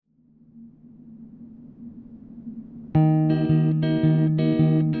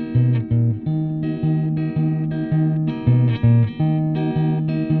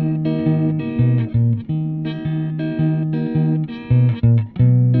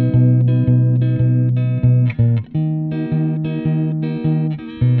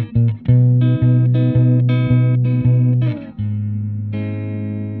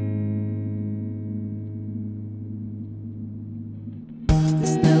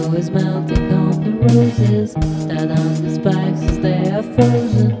snow is melting on the roses that on the spikes they are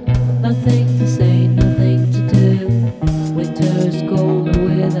frozen. Nothing to say, nothing to do. Winter is colder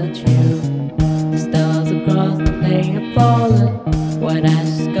without you. The stars across the they have fallen. White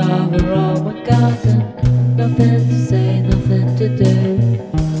ashes cover all my garden. Nothing to say, nothing to do.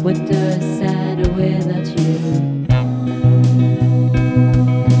 Winter is sadder without you.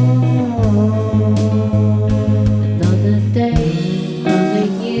 Another day, another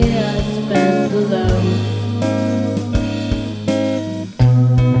year I spent alone.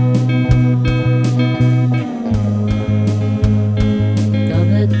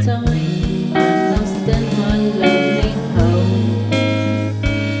 Another time I'm lost in my lonely home.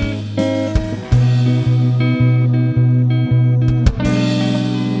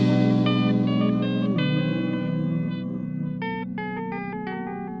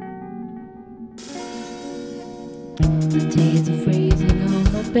 The tears are freezing on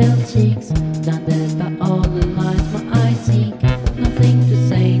my pale cheeks, blinded by all the lights my eyes seek. Nothing to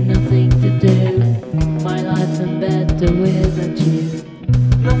say, nothing to do. My life's been better without you.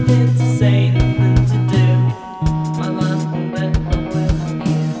 Nothing to say, nothing to do. My life's been better without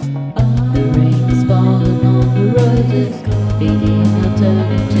you. The rain is falling on the roses, beating a turn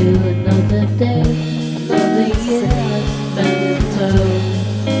to another day. Another year I spent alone.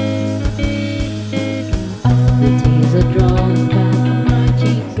 The tears are drawn back from my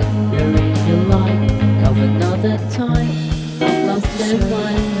cheeks. There ain't a light of another time. I'm lost in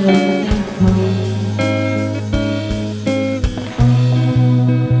my lonely home.